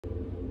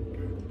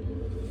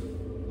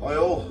Hi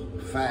all,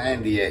 Fat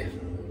Andy here.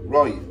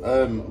 Right,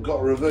 I've got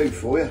a review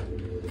for you.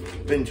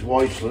 Been to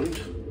Iceland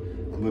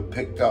and we've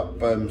picked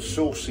up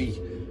saucy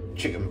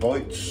chicken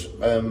bites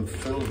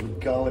filled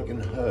with garlic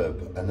and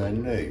herb, and they're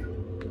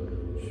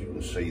new, as you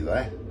can see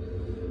there.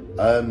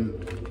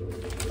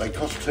 They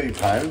cost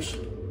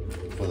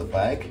 £2 for the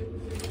bag.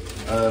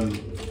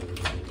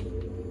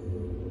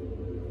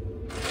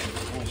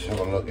 Let's have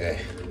a look here.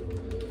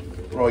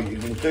 Right, you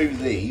can do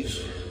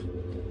these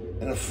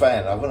in a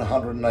fan oven,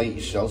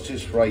 180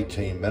 Celsius for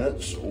 18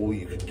 minutes, or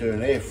you could do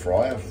an air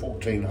fryer,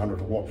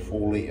 1400 watt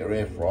 4 litre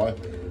air fryer,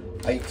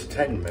 8 to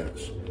 10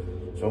 minutes.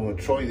 So I'm going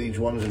to try these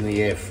ones in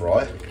the air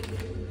fryer.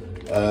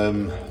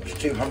 It's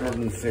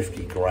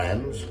 250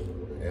 grams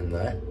in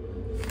there,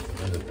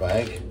 in the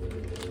bag.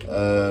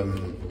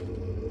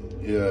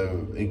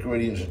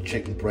 Ingredients are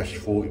chicken breast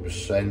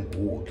 40%,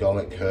 water,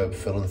 garlic, herb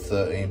filling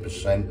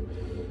 13%,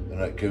 and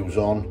that goes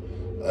on.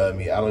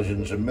 Your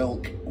allergens are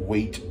milk,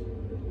 wheat,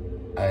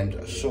 and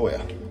soya.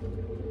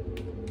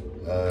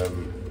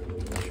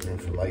 That's some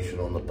information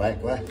on the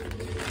back there.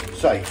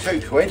 So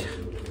 £2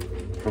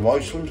 from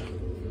Iceland.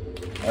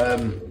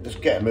 Let's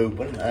get them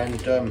open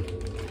and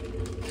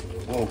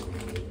we'll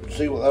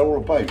see what they're all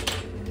about.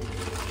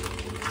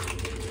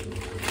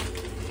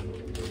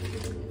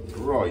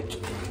 Right,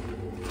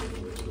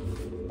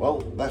 well,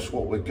 that's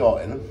what we've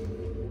got in them.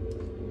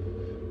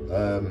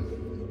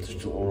 Just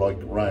sort of like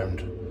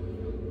round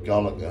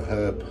garlic and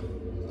herb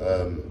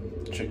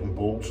chicken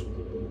balls,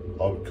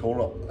 I would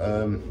call it.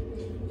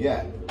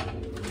 Yeah,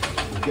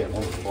 we'll get them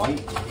on the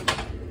plate.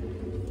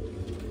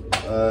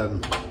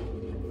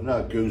 I know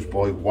it goes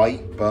by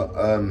weight, but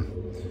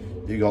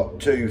you got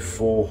 2,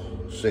 4,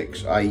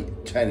 6,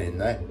 8, 10 in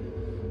there.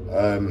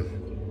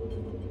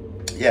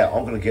 Yeah,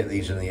 I'm going to get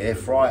these in the air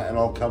fryer and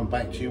I'll come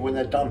back to you when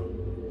they're done.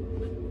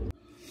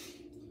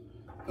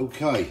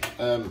 Okay,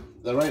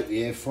 they're out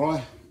the air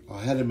fryer.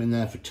 I had them in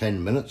there for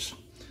 10 minutes.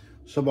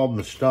 Some of them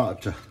have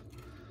started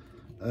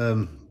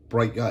to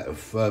break out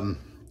of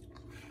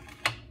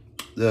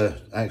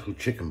the actual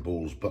chicken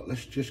balls, but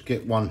let's just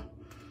get one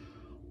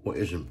what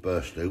isn't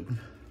burst open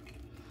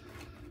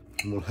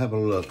and we'll have a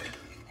look.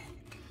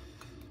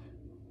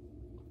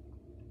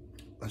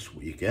 That's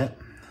what you get,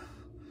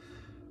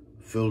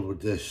 filled with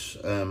this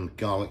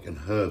garlic and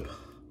herb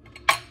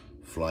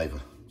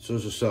flavour. So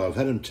as I say, I've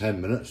had them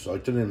 10 minutes.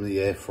 I've done them in the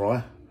air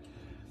fryer.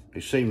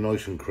 They seem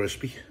nice and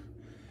crispy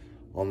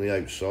on the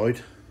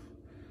outside.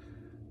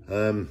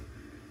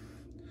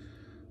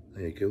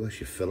 There you go, that's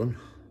your filling,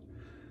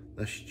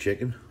 that's your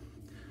chicken.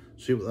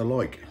 See what they're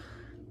like.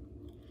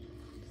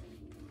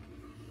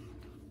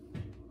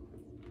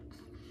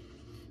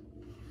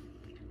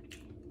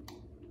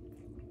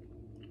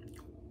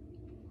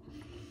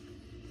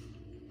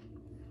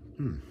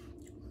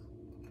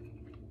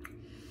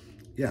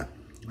 Yeah,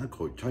 they're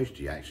quite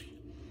tasty actually,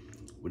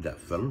 with that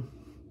filling,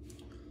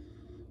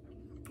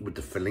 with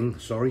the filling,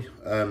 sorry.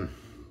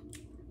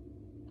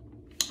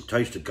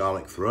 Taste of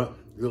garlic through it,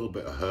 a little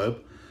bit of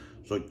herb.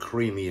 It's like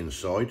creamy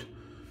inside,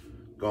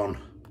 gone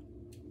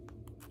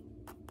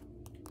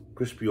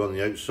crispy on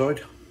the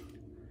outside.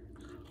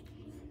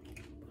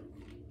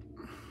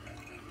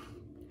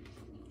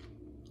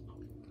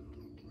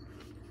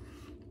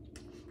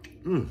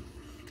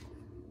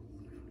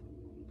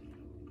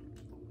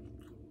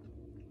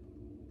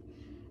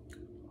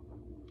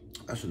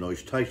 That's a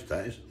nice taste,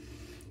 that is.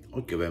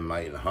 I'd give them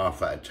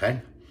 8.5 out of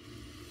 10.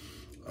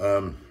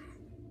 There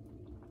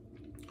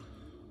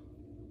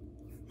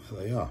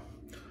they are.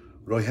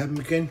 Would I have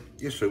them again?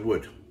 Yes, I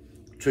would.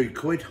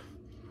 £2.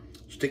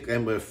 Stick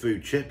them with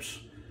food chips,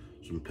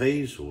 some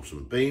peas or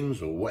some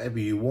beans or whatever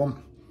you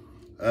want.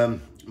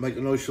 Make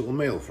a nice little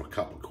meal for a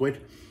couple of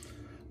quid.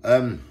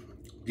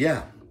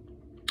 Yeah,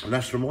 and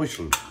that's from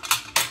Iceland.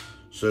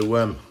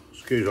 So,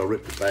 excuse I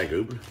ripped the bag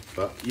open,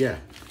 but yeah,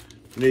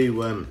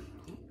 new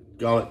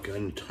garlic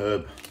and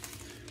herb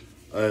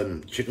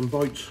chicken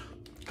bites,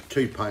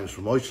 £2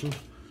 from Iceland.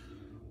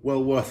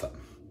 Well worth it.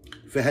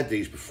 If you had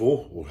these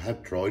before or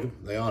have tried them,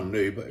 they are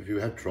new, but if you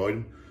have tried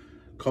them,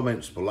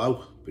 comments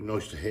below. Be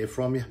nice to hear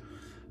from you.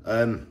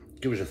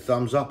 Give us a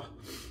thumbs up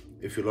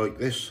if you like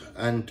this,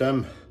 and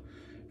if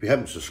you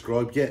haven't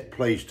subscribed yet,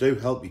 please do.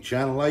 Help your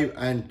channel out,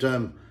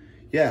 and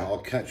yeah, I'll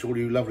catch all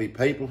you lovely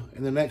people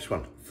in the next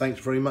one.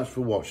 Thanks very much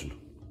for watching.